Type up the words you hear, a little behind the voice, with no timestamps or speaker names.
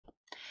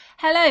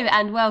Hello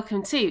and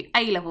welcome to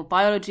A-Level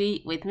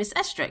Biology with Miss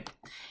Estrick.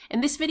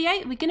 In this video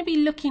we're going to be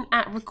looking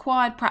at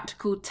required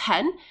practical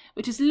 10,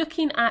 which is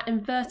looking at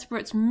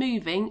invertebrates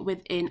moving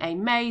within a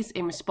maze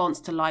in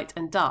response to light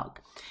and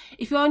dark.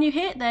 If you are new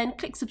here, then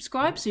click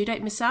subscribe so you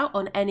don't miss out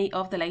on any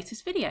of the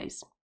latest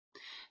videos.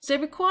 So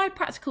required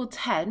practical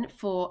 10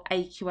 for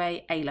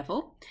AQA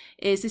A-Level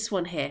is this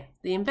one here,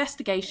 the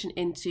investigation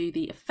into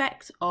the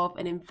effect of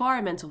an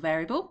environmental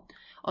variable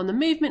on the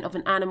movement of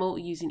an animal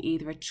using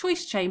either a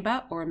choice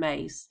chamber or a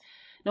maze.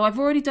 Now I've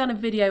already done a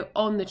video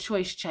on the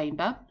choice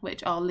chamber,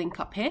 which I'll link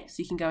up here,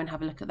 so you can go and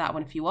have a look at that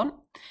one if you want.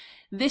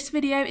 This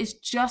video is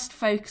just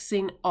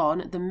focusing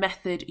on the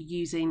method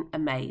using a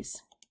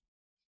maze.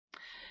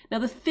 Now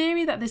the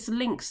theory that this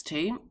links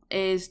to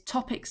is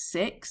topic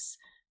 6,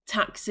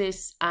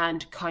 taxis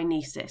and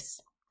kinesis.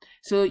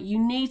 So you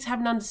need to have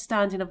an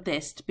understanding of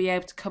this to be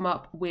able to come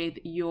up with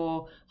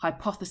your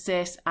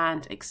hypothesis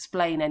and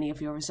explain any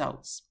of your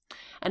results.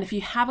 And if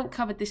you haven't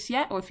covered this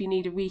yet, or if you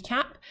need a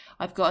recap,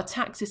 I've got a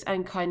taxis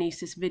and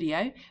kinesis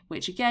video,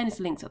 which again is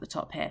linked at the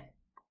top here.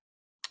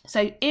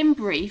 So in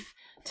brief,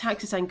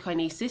 taxis and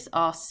kinesis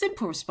are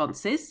simple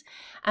responses,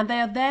 and they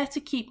are there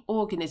to keep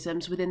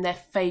organisms within their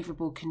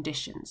favourable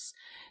conditions.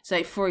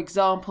 So for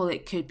example,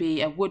 it could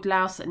be a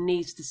woodlouse that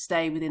needs to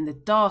stay within the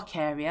dark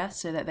area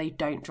so that they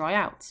don't dry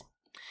out.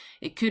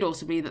 It could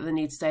also be that they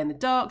need to stay in the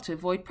dark to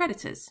avoid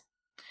predators.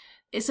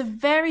 It's a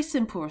very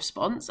simple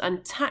response,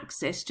 and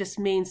taxis just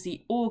means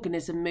the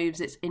organism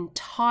moves its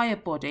entire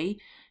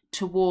body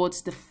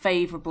towards the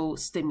favourable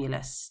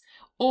stimulus,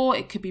 or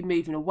it could be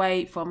moving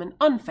away from an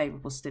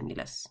unfavourable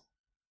stimulus.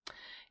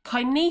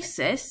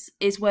 Kinesis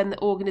is when the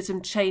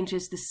organism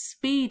changes the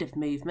speed of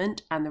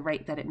movement and the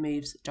rate that it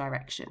moves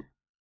direction.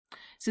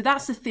 So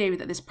that's the theory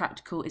that this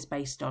practical is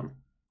based on.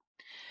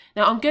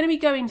 Now I'm going to be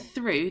going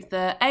through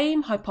the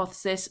aim,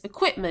 hypothesis,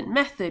 equipment,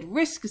 method,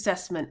 risk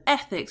assessment,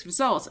 ethics,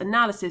 results,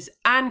 analysis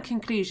and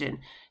conclusion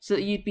so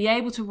that you'd be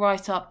able to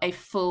write up a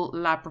full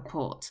lab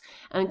report.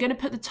 And I'm going to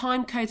put the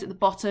time codes at the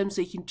bottom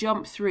so you can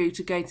jump through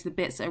to go to the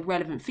bits that are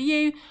relevant for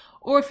you,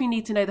 or if you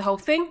need to know the whole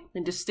thing,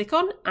 then just stick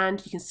on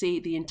and you can see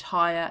the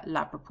entire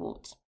lab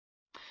report.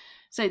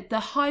 So the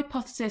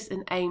hypothesis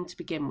and aim to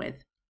begin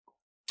with.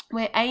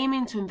 We're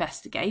aiming to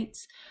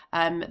investigate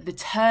the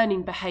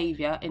turning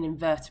behaviour in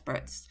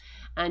invertebrates,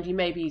 and you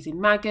may be using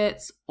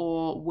maggots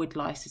or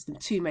woodlice as the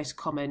two most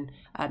common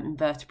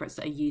invertebrates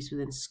that are used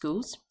within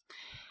schools.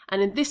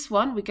 And in this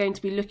one, we're going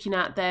to be looking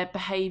at their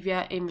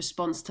behaviour in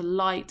response to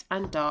light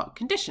and dark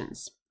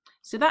conditions.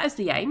 So that is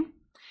the aim.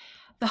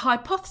 The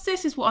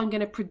hypothesis is what I'm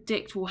going to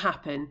predict will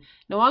happen.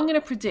 Now I'm going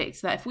to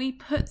predict that if we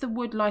put the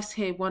woodlice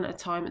here one at a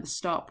time at the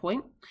start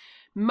point,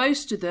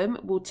 most of them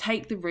will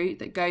take the route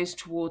that goes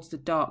towards the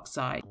dark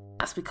side.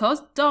 That's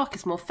because dark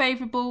is more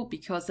favourable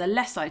because they're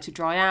less likely to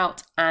dry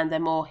out and they're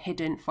more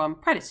hidden from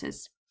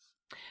predators.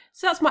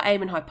 So that's my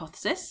aim and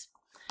hypothesis.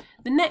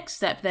 The next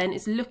step then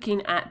is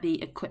looking at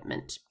the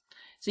equipment.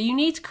 So you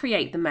need to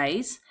create the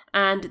maze,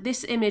 and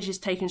this image is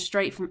taken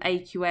straight from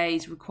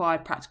AQA's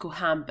required practical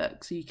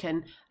handbook. So you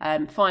can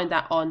find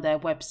that on their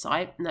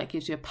website, and that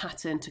gives you a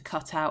pattern to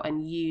cut out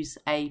and use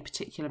a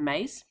particular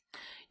maze.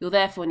 You'll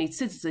therefore need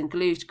scissors and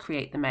glue to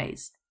create the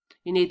maze.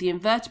 You need the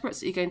invertebrates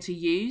that you're going to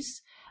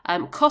use,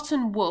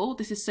 cotton wool,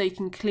 this is so you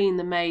can clean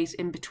the maze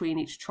in between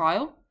each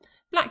trial,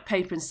 black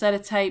paper and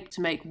sellotape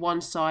to make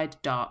one side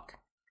dark.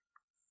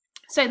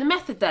 So the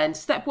method then,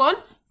 step 1,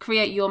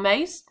 create your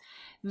maze.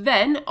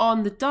 Then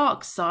on the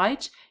dark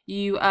side,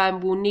 you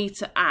will need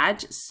to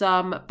add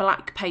some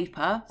black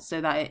paper so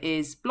that it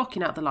is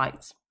blocking out the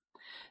light.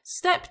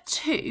 Step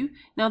 2,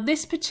 now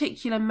this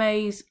particular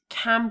maze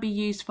can be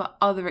used for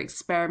other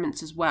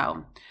experiments as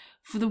well.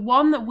 For the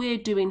one that we're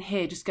doing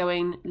here, just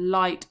going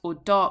light or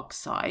dark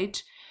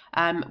side,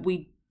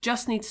 we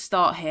just need to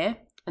start here,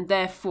 and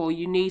therefore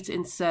you need to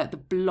insert the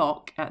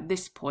block at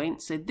this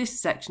point, so this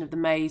section of the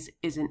maze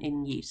isn't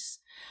in use.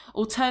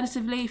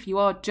 Alternatively, if you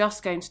are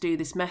just going to do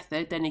this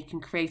method, then you can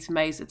create a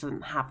maze that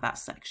doesn't have that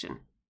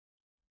section.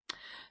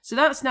 So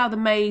that's now the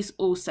maze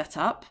all set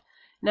up.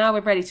 Now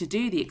we're ready to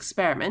do the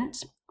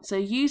experiment. So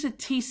use a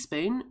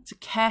teaspoon to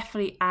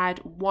carefully add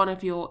one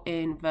of your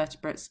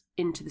invertebrates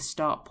into the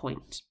start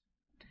point.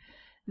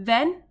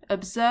 Then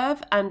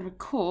observe and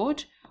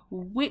record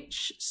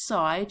which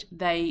side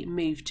they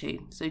move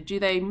to. So do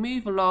they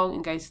move along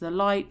and go to the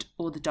light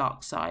or the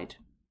dark side?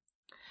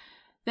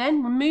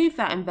 Then remove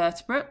that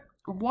invertebrate,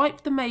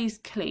 wipe the maze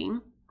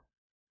clean.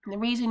 And the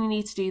reason you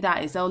need to do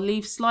that is they'll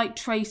leave slight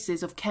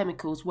traces of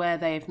chemicals where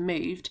they have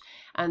moved,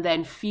 and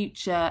then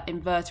future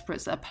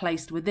invertebrates that are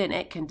placed within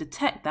it can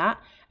detect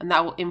that, and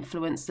that will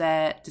influence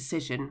their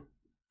decision.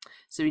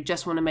 So we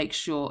just want to make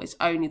sure it's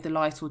only the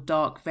light or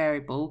dark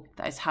variable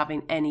that is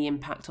having any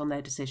impact on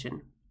their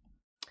decision.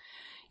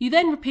 You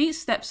then repeat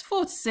steps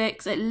 4 to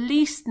 6 at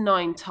least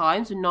 9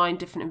 times with 9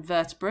 different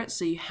invertebrates,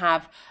 so you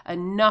have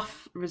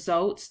enough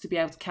results to be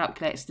able to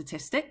calculate a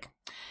statistic.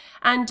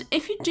 And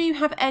if you do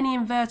have any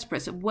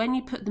invertebrates that when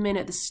you put them in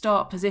at the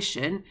start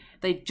position,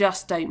 they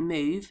just don't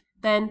move,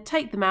 then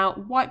take them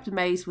out, wipe the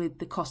maze with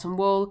the cotton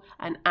wool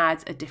and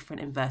add a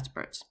different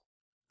invertebrate.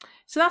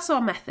 So that's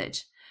our method.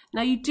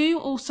 Now you do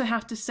also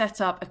have to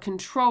set up a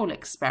control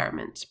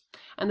experiment.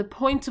 And the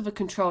point of a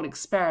control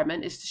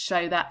experiment is to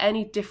show that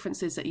any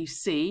differences that you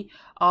see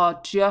are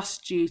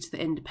just due to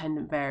the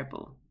independent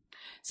variable.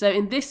 So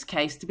in this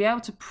case, to be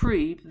able to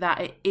prove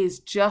that it is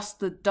just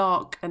the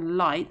dark and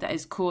light that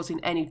is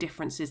causing any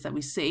differences that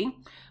we see,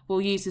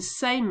 we'll use the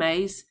same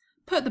maze,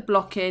 put the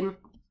block in,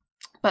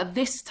 but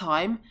this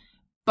time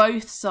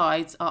both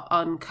sides are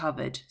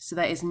uncovered, so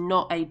there is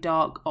not a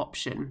dark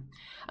option.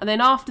 And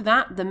then after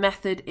that, the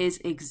method is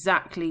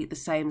exactly the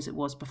same as it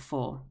was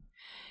before.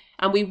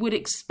 And we would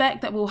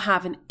expect that we'll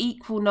have an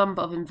equal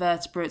number of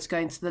invertebrates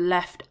going to the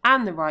left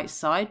and the right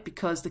side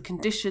because the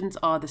conditions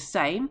are the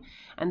same.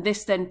 And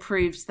this then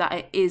proves that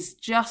it is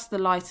just the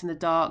light and the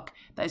dark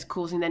that is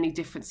causing any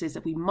differences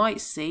that we might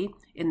see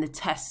in the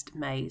test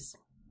maze.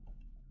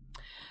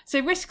 So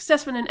risk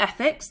assessment and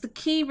ethics, the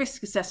key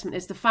risk assessment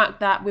is the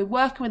fact that we're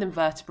working with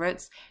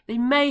invertebrates. They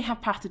may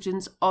have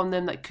pathogens on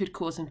them that could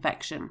cause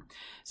infection.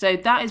 So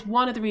that is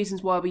one of the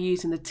reasons why we're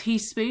using the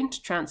teaspoon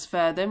to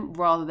transfer them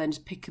rather than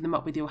just picking them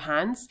up with your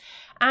hands.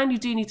 And you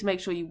do need to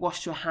make sure you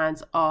wash your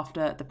hands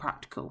after the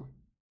practical.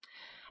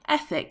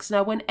 Ethics,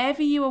 now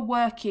whenever you are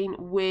working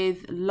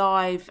with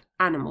live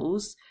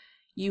animals,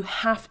 you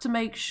have to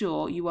make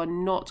sure you are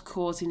not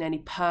causing any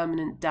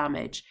permanent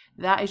damage.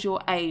 That is your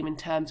aim in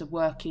terms of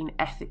working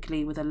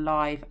ethically with a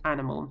live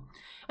animal.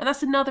 And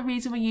that's another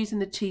reason we're using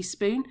the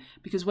teaspoon,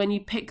 because when you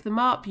pick them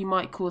up, you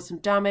might cause some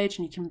damage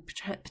and you can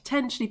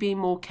potentially be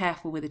more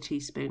careful with a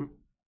teaspoon.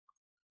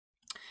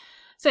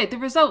 So the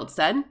results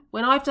then,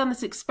 when I've done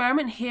this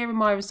experiment, here are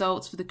my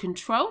results for the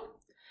control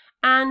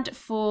and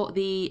for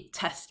the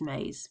test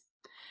maze.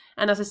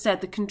 And as I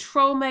said, the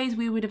control maze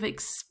we would have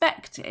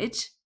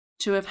expected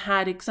to have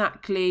had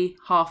exactly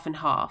half and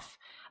half.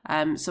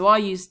 So I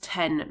used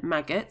 10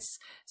 maggots,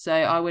 so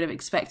I would have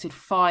expected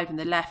 5 in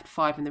the left,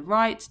 5 in the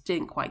right,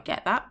 didn't quite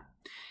get that.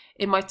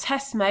 In my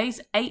test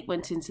maze, 8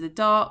 went into the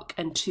dark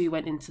and 2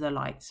 went into the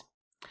light.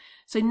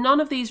 So none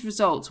of these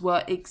results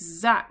were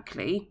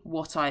exactly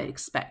what I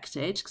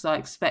expected, because I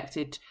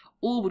expected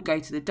all would go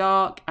to the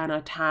dark and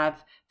I'd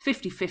have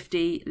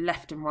 50-50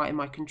 left and right in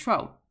my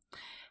control.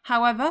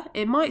 However,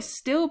 it might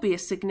still be a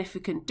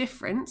significant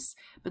difference,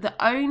 but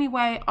the only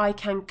way I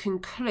can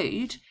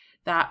conclude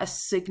that a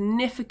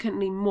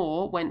significantly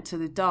more went to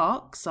the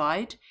dark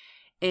side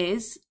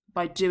is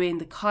by doing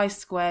the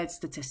chi-squared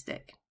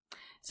statistic.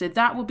 So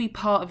that will be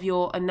part of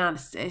your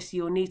analysis.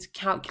 You'll need to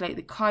calculate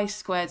the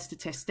chi-squared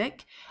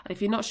statistic. And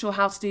if you're not sure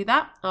how to do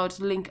that, I'll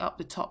just link up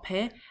the top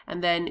here,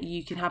 and then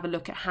you can have a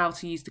look at how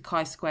to use the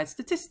chi-squared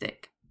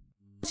statistic.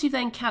 Once you've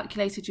then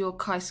calculated your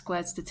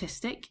chi-squared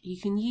statistic,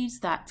 you can use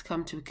that to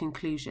come to a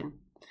conclusion.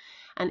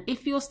 And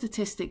if your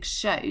statistic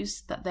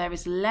shows that there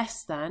is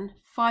less than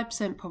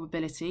 5%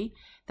 probability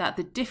that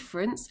the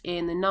difference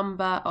in the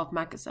number of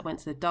maggots that went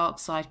to the dark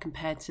side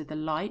compared to the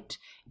light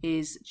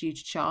is due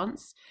to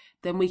chance,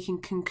 then we can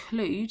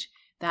conclude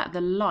that the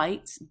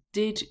light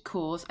did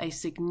cause a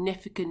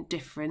significant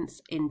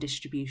difference in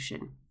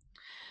distribution.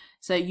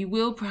 So you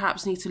will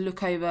perhaps need to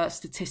look over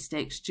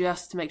statistics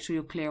just to make sure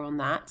you're clear on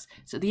that.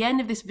 So at the end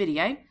of this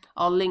video,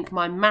 I'll link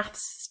my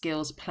maths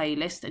skills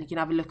playlist and you can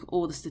have a look at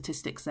all the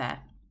statistics there.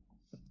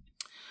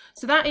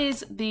 So that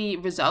is the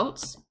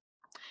results.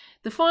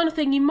 The final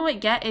thing you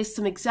might get is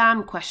some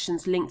exam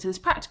questions linked to this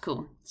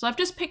practical. So I've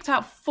just picked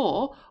out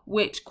 4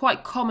 which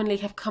quite commonly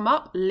have come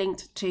up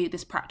linked to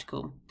this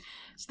practical.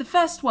 So the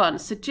first one,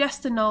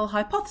 suggest a null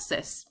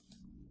hypothesis.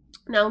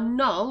 Now,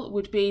 null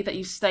would be that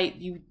you state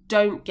you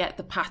don't get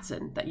the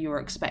pattern that you're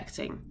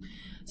expecting.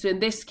 So in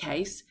this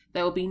case,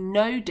 there will be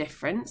no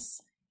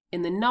difference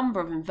in the number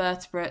of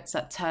invertebrates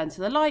that turn to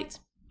the light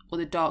or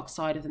the dark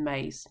side of the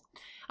maze.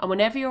 And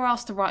whenever you're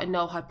asked to write a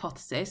null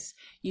hypothesis,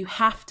 you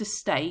have to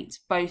state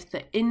both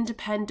the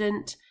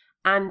independent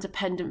and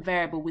dependent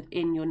variable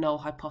within your null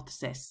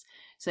hypothesis.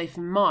 So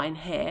for mine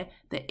here,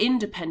 the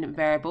independent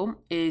variable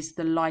is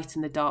the light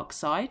and the dark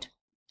side.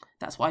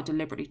 That's what I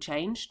deliberately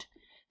changed.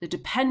 The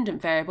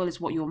dependent variable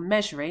is what you're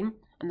measuring,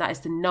 and that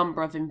is the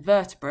number of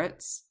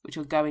invertebrates which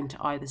are going to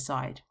either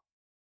side.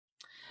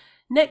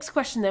 Next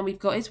question then we've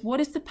got is,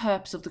 what is the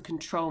purpose of the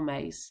control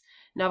maze?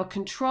 Now, a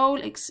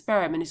control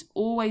experiment is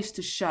always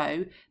to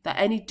show that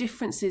any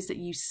differences that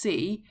you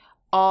see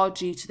are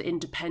due to the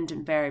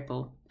independent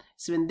variable.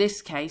 So in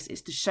this case,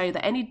 it's to show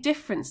that any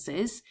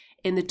differences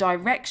in the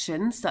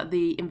directions that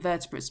the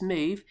invertebrates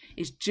move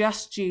is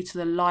just due to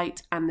the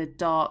light and the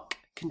dark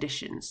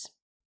conditions.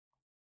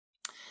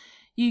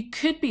 You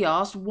could be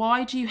asked,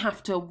 why do you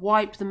have to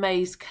wipe the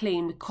maze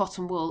clean with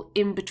cotton wool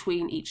in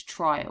between each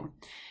trial?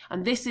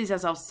 And this is,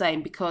 as I was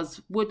saying,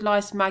 because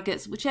woodlice,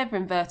 maggots, whichever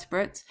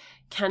invertebrate,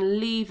 can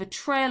leave a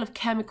trail of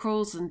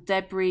chemicals and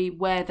debris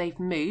where they've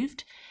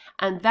moved,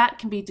 and that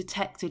can be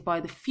detected by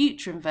the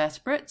future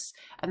invertebrates,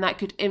 and that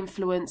could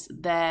influence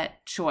their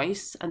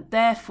choice, and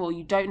therefore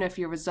you don't know if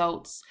your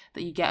results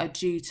that you get are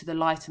due to the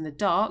light and the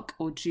dark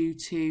or due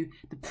to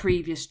the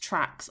previous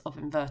tracks of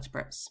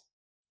invertebrates.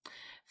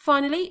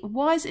 Finally,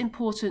 why is it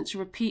important to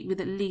repeat with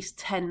at least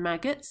 10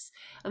 maggots?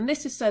 And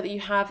this is so that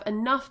you have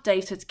enough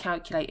data to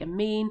calculate a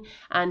mean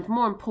and,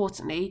 more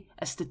importantly,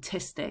 a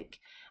statistic.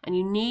 And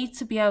you need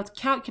to be able to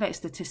calculate a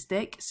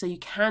statistic so you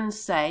can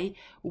say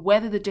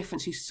whether the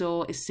difference you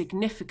saw is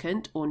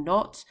significant or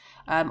not,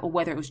 or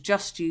whether it was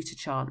just due to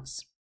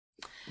chance.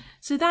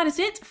 So that is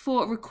it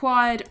for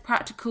required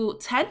practical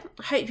 10.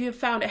 I hope you have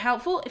found it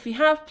helpful. If you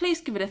have,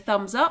 please give it a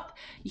thumbs up.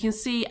 You can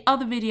see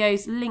other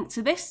videos linked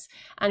to this.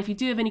 And if you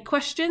do have any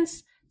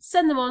questions,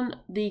 send them on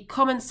the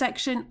comments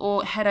section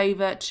or head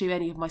over to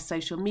any of my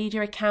social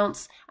media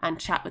accounts and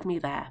chat with me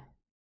there.